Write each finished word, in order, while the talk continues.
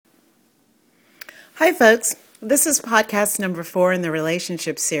Hi, folks. This is podcast number 4 in the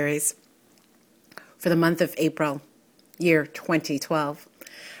relationship series for the month of April, year 2012.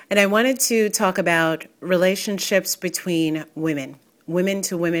 And I wanted to talk about relationships between women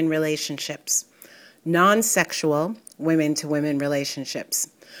to women relationships, non-sexual women to women relationships.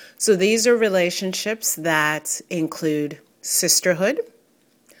 So these are relationships that include sisterhood,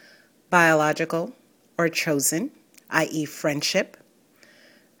 biological or chosen, i.e. friendship,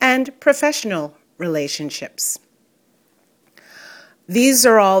 and professional relationships. These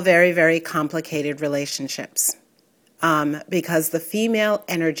are all very, very complicated relationships because the female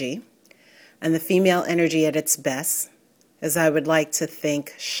energy, and the female energy at its best, as I would like to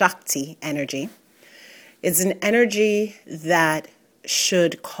think Shakti energy, is an energy that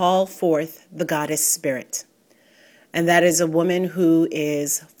should call forth the goddess spirit. And that is a woman who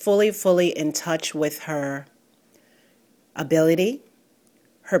is fully in touch with her ability,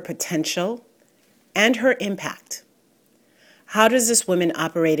 her potential, and her impact. How does this woman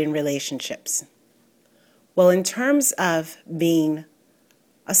operate in relationships? Well, in terms of being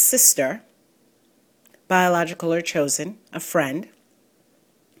a sister, biological or chosen, a friend,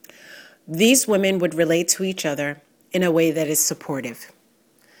 these women would relate to each other in a way that is supportive.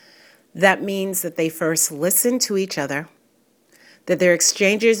 That means that they first listen to each other, that their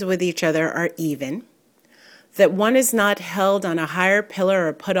exchanges with each other are even, that one is not held on a higher pillar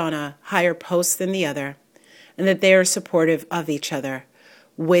or put on a higher post than the other, and that they are supportive of each other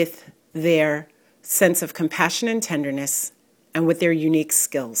with their sense of compassion and tenderness and with their unique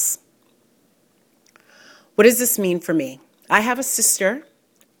skills. What does this mean for me? I have a sister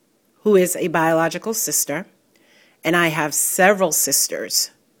who is a biological sister, and I have several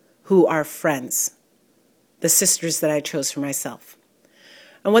sisters who are friends, the sisters that I chose for myself.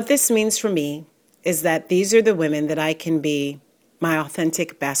 And what this means for me is that these are the women that I can be my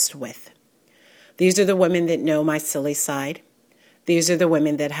authentic best with. These are the women that know my silly side. These are the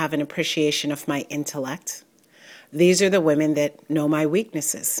women that have an appreciation of my intellect. These are the women that know my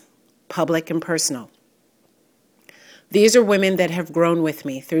weaknesses, public and personal. These are women that have grown with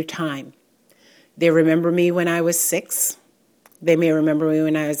me through time. They remember me when I was 6. They may remember me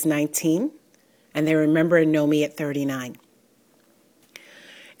when I was 19. And they remember and know me at 39.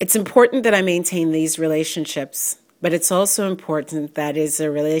 It's important that I maintain these relationships, but it's also important that it's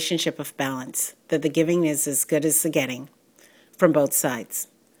a relationship of balance, that the giving is as good as the getting from both sides.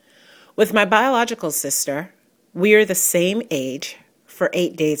 With my biological sister, we are the same age for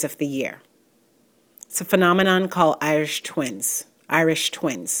 8 days of the year. It's a phenomenon called Irish twins,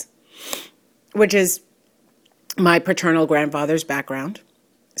 which is my paternal grandfather's background.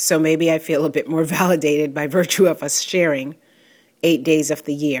 So maybe I feel a bit more validated by virtue of us sharing 8 days of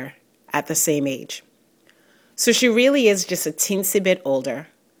the year at the same age. So she really is just a teensy bit older,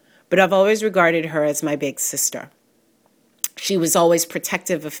 but I've always regarded her as my big sister. She was always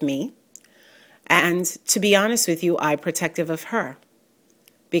protective of me, and to be honest with you, I'm protective of her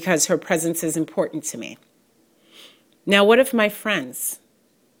because her presence is important to me. Now, what of my friends?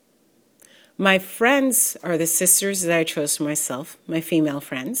 My friends are the sisters that I chose for myself, my female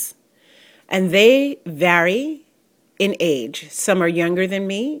friends, and they vary in age. Some are younger than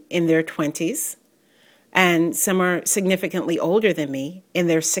me in their 20s, and some are significantly older than me in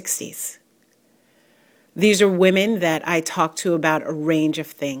their 60s. These are women that I talk to about a range of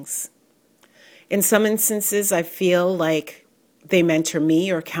things. In some instances, I feel like they mentor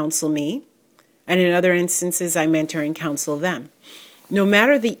me or counsel me, and in other instances, I mentor and counsel them. No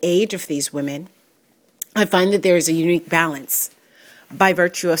matter the age of these women, I find that there is a unique balance by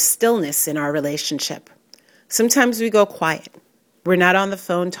virtue of stillness in our relationship. Sometimes we go quiet. We're not on the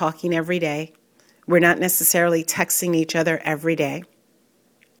phone talking every day. We're not necessarily texting each other every day.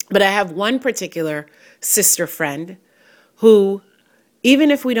 But I have one particular sister friend who,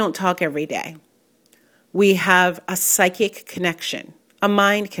 even if we don't talk every day, we have a psychic connection, a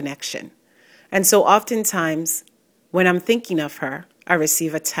mind connection. And so oftentimes, when I'm thinking of her, I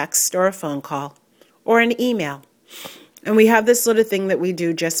receive a text or a phone call or an email. And we have this little thing that we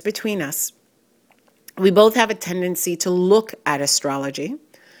do just between us. We both have a tendency to look at astrology.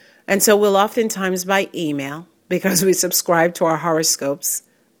 And so we'll oftentimes by email, because we subscribe to our horoscopes,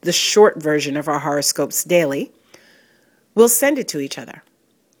 the short version of our horoscopes daily, we'll send it to each other.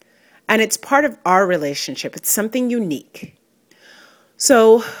 And it's part of our relationship. It's something unique.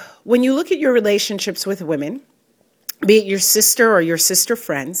 So when you look at your relationships with women, be it your sister or your sister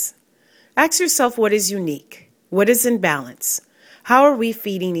friends, ask yourself what is unique, what is in balance, how are we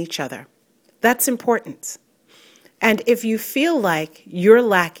feeding each other? That's important. And if you feel like you're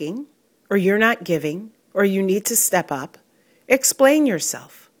lacking or you're not giving or you need to step up, explain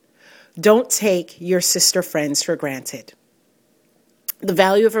yourself. Don't take your sister friends for granted. The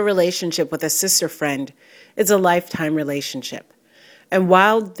value of a relationship with a sister friend is a lifetime relationship. And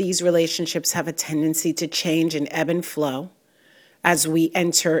while these relationships have a tendency to change and ebb and flow as we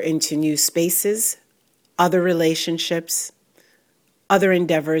enter into new spaces, other relationships, other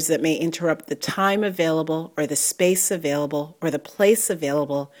endeavors that may interrupt the time available or the space available or the place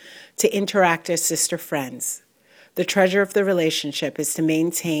available to interact as sister friends, the treasure of the relationship is to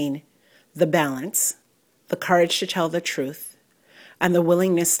maintain the balance, the courage to tell the truth, and the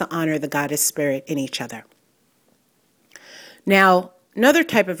willingness to honor the goddess spirit in each other. Now, another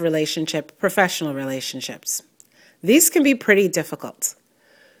type of relationship, professional relationships. These can be pretty difficult.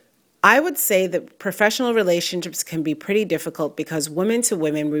 I would say that professional relationships can be pretty difficult because women to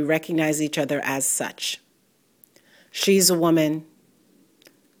women, we recognize each other as such. She's a woman,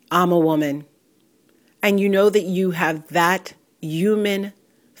 I'm a woman, and you know that you have that human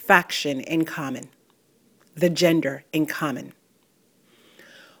faction in common, the gender in common.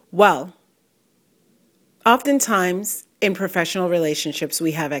 Well, oftentimes in professional relationships,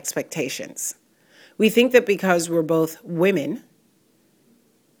 we have expectations. We think that because we're both women,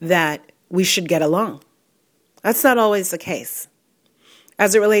 that we should get along. That's not always the case.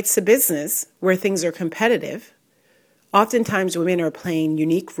 As it relates to business, where things are competitive, oftentimes women are playing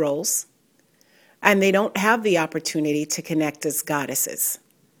unique roles, and they don't have the opportunity to connect as goddesses.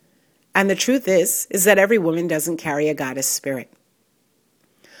 And the truth is that every woman doesn't carry a goddess spirit.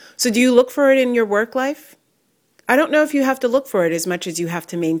 So do you look for it in your work life? I don't know if you have to look for it as much as you have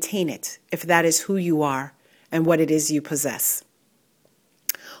to maintain it, if that is who you are and what it is you possess.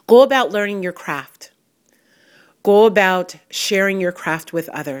 Go about learning your craft. Go about sharing your craft with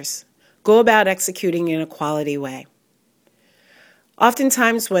others. Go about executing in a quality way.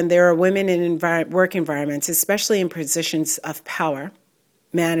 Oftentimes when there are women in work environments, especially in positions of power,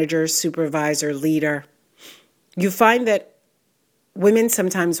 manager, supervisor, leader, you find that women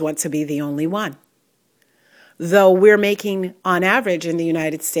sometimes want to be the only one. Though we're making, on average in the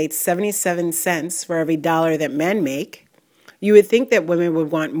United States, 77 cents for every dollar that men make, you would think that women would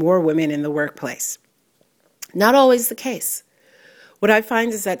want more women in the workplace. Not always the case. What I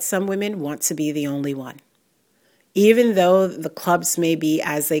find is that some women want to be the only one. Even though the clubs may be,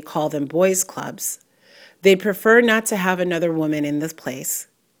 as they call them, boys' clubs, they prefer not to have another woman in this place.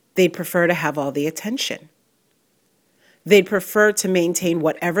 They prefer to have all the attention. They'd prefer to maintain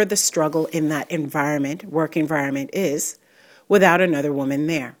whatever the struggle in that environment, work environment is, without another woman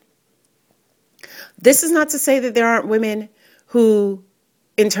there. This is not to say that there aren't women who,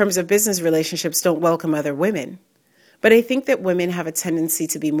 in terms of business relationships, don't welcome other women. But I think that women have a tendency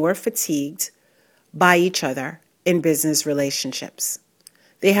to be more fatigued by each other in business relationships.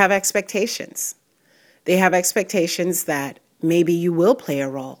 They have expectations. They have expectations that maybe you will play a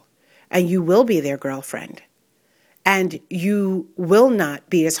role and you will be their girlfriend. And you will not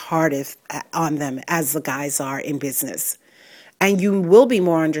be as hard on them as the guys are in business. And you will be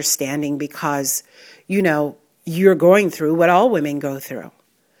more understanding because, you're going through what all women go through.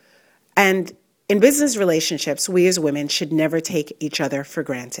 And in business relationships, we as women should never take each other for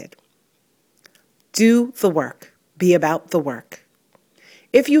granted. Do the work. Be about the work.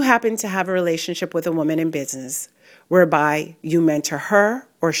 If you happen to have a relationship with a woman in business whereby you mentor her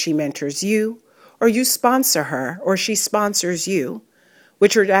or she mentors you, or you sponsor her, or she sponsors you,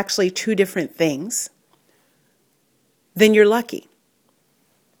 which are actually two different things, then you're lucky.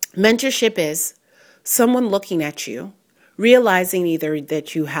 Mentorship is someone looking at you, realizing either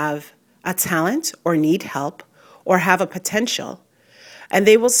that you have a talent or need help, or have a potential, and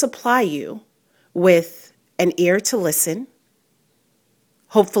they will supply you with an ear to listen.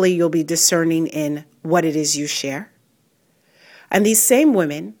 Hopefully you'll be discerning in what it is you share. And these same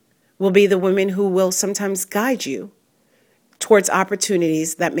women will be the women who will sometimes guide you towards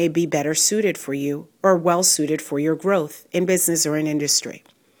opportunities that may be better suited for you or well suited for your growth in business or in industry.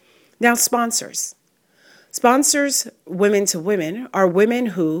 Now, sponsors. Sponsors, women to women, are women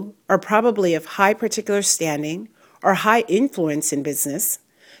who are probably of high particular standing or high influence in business.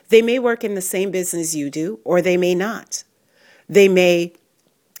 They may work in the same business you do, or they may not. They may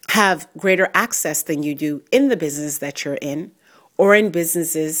have greater access than you do in the business that you're in, or in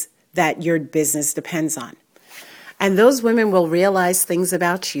businesses that your business depends on. And those women will realize things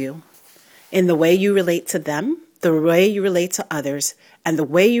about you in the way you relate to them, the way you relate to others, and the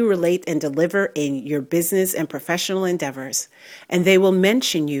way you relate and deliver in your business and professional endeavors. And they will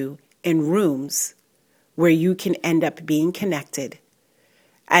mention you in rooms where you can end up being connected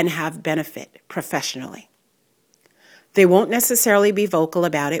and have benefit professionally. They won't necessarily be vocal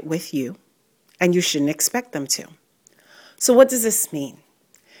about it with you, and you shouldn't expect them to. So what does this mean?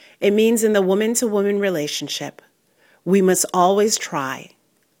 It means in the woman-to-woman relationship, we must always try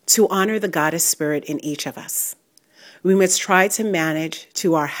to honor the goddess spirit in each of us. We must try to manage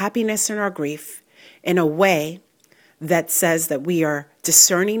to our happiness and our grief in a way that says that we are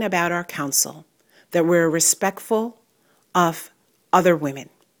discerning about our counsel, that we're respectful of other women,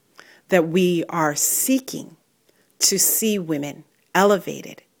 that we are seeking to see women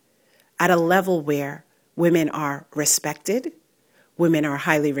elevated at a level where women are respected, women are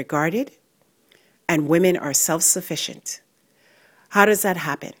highly regarded, and women are self-sufficient. How does that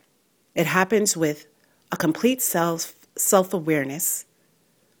happen? It happens with a complete self-awareness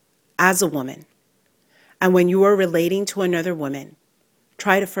as a woman. And when you are relating to another woman,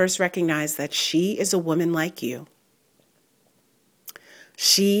 try to first recognize that she is a woman like you.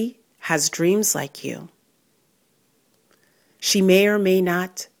 She has dreams like you. She may or may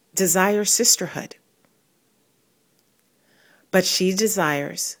not desire sisterhood, but she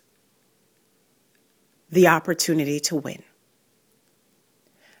desires the opportunity to win.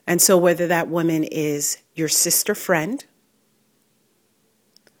 And so whether that woman is your sister friend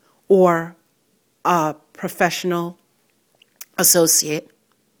or a professional associate,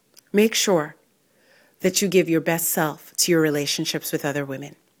 make sure that you give your best self to your relationships with other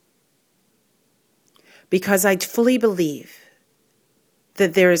women. Because I fully believe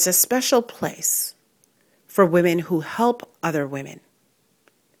that there is a special place for women who help other women.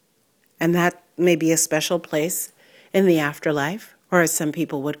 And that may be a special place in the afterlife, or as some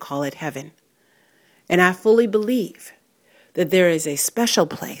people would call it, heaven. And I fully believe that there is a special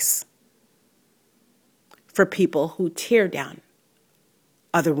place for people who tear down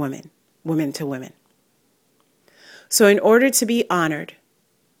other women, women to women. So in order to be honored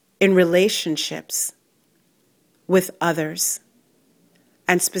in relationships with others,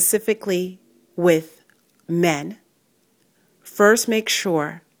 and specifically with men, first make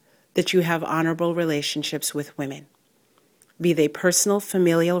sure that you have honorable relationships with women, be they personal,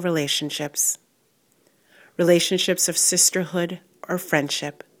 familial relationships, relationships of sisterhood or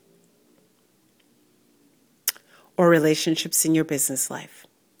friendship, or relationships in your business life.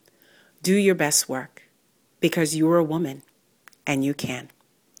 Do your best work because you are a woman and you can.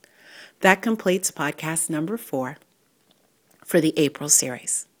 That completes podcast number 4 for the April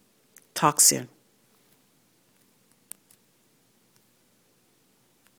series. Talk soon.